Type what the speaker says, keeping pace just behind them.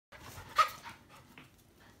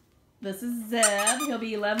This is Zeb. He'll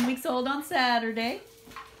be 11 weeks old on Saturday.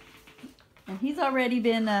 And he's already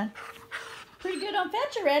been pretty good on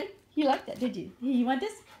fetch already. You liked that, did you? You want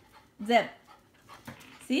this? Zeb.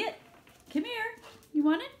 See it? Come here. You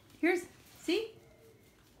want it? Here's, see?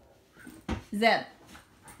 Zeb.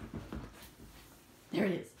 There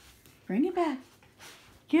it is. Bring it back.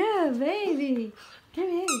 Good baby. Good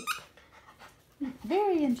baby.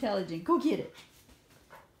 Very intelligent. Go get it.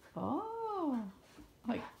 Oh.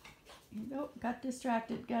 Like, nope, got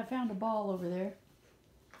distracted. Found a ball over there.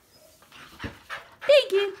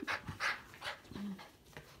 Thank you.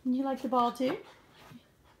 You like the ball too?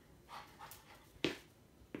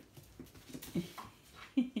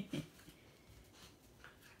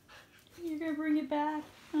 You're gonna bring it back.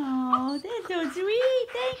 Oh, that's so sweet.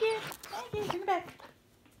 Thank you. Thank you. Bring it back.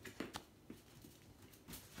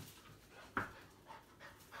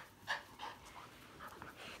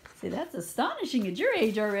 See, that's astonishing at your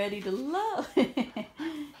age already to love.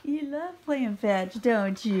 You love playing fetch,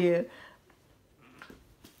 don't you?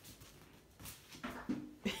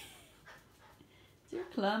 You're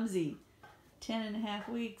clumsy. 10.5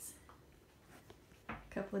 weeks. A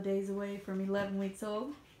couple of days away from 11 weeks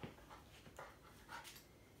old.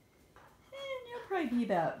 And you'll probably be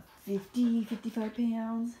about 50, 55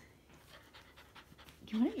 pounds.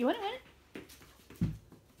 You want it? You want it? Want it?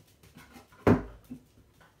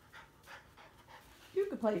 You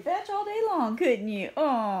could play fetch all day long, couldn't you?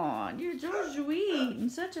 Oh, you're so sweet and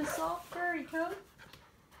such a soft furry coat.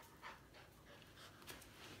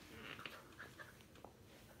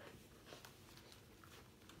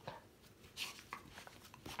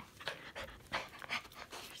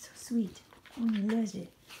 You're so sweet. Oh, he loves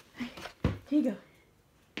it. Here you go.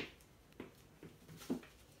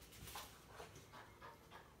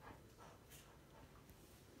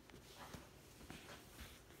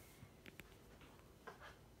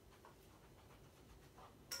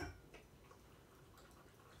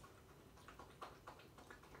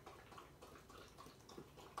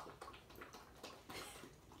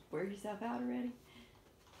 Wear yourself out already?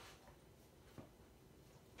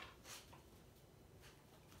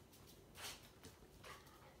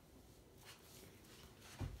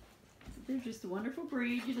 So they're just a wonderful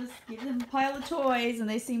breed. You just give them a pile of toys and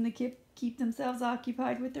they seem to keep themselves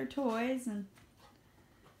occupied with their toys, and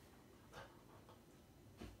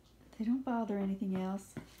they don't bother anything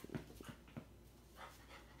else.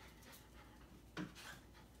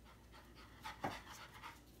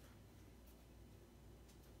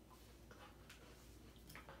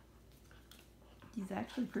 He's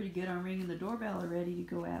actually pretty good on ringing the doorbell already to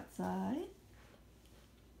go outside.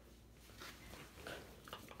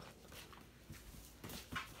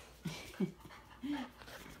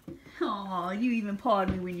 Oh, you even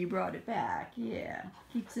pawed me when you brought it back. Yeah,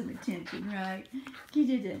 keep some attention, right? You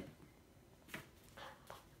did it.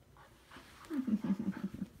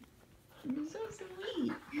 You're so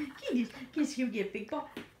sweet. Guess you'll get a big ball.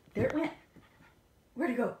 There it went.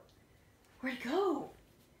 Where'd it go? Where'd it go?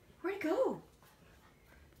 Where'd it go?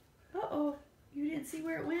 Uh-oh, you didn't see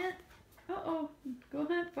where it went? Uh-oh, go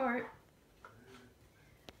hunt for it.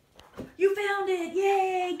 You found it!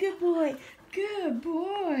 Yay, good boy. Good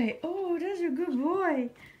boy. Oh, that's a good boy.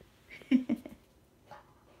 So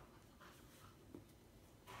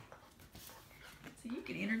you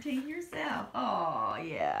can entertain yourself. Oh,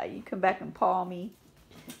 yeah, you come back and paw me.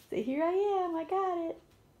 Say, here I am, I got it.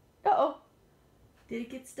 Uh-oh. Did it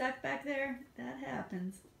get stuck back there? That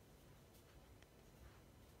happens.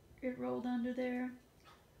 It rolled under there.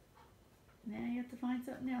 Now you have to find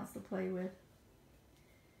something else to play with.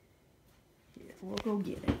 Here, we'll go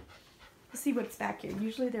get it. Let's see what's back here.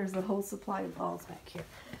 Usually there's a whole supply of balls back here.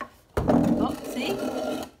 Oh, see?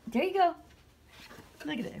 There you go.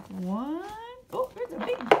 Look at it. One. Oh, there's a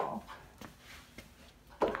big ball.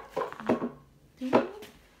 Two. That's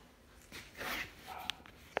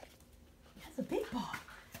a big ball.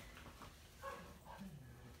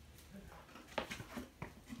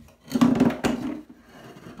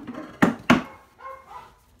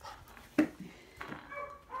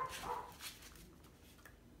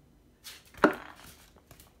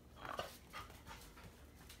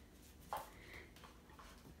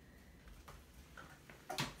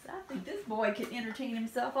 I think this boy can entertain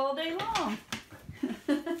himself all day long.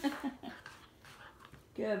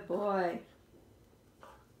 Good boy.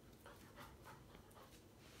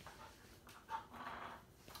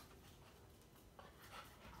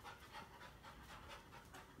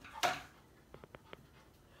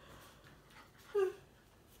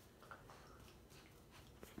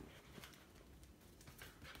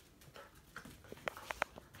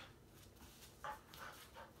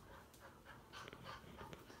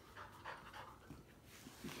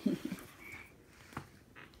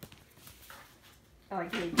 I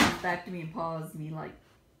like how he comes back to me and paws me like,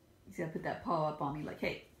 he's got to put that paw up on me like,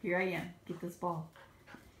 hey, here I am, get this ball.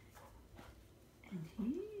 And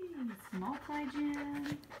he's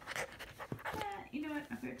multi-gen. Yeah, you know what,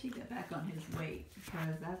 I better take that back on his weight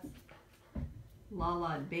because that's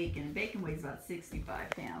LaLa and Bacon. Bacon weighs about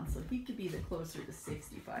 65 pounds, so he could be the closer to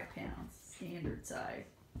 65 pounds, standard size.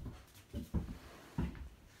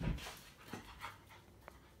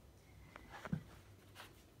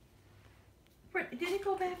 Did it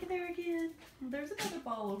go back in there again? Well, there's another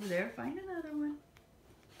ball over there. Find another one.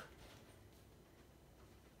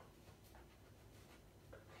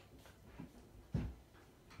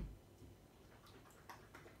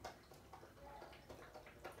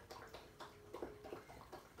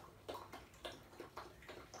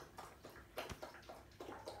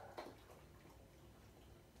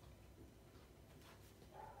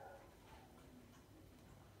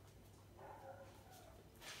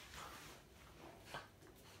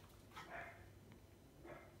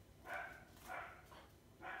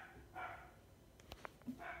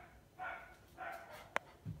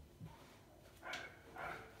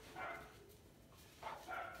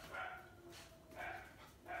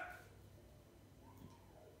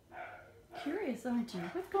 Curious, aren't you?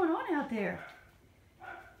 What's going on out there?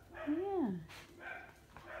 Yeah.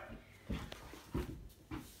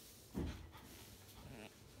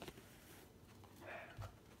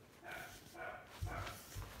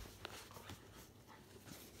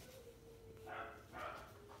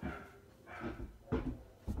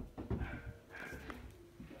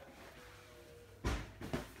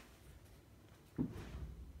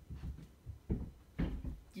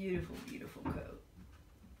 Beautiful, beautiful coat.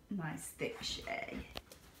 Nice thick shag.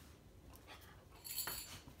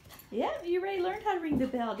 Yeah, you already learned how to ring the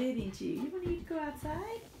bell, didn't you? You don't need to go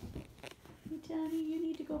outside? You telling me you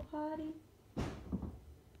need to go potty?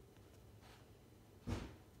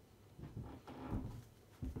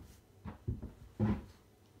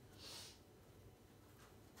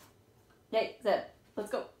 Hey, Zeb,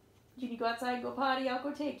 let's go. You need to go outside and go potty, I'll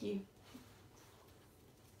go take you.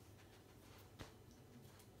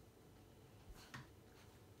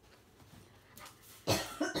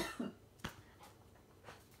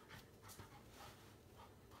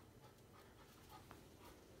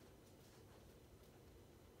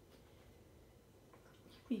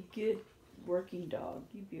 You'd be a good working dog.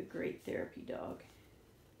 You'd be a great therapy dog.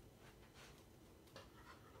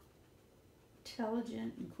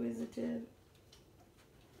 Intelligent, inquisitive,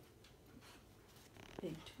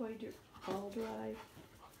 big toy ball drive.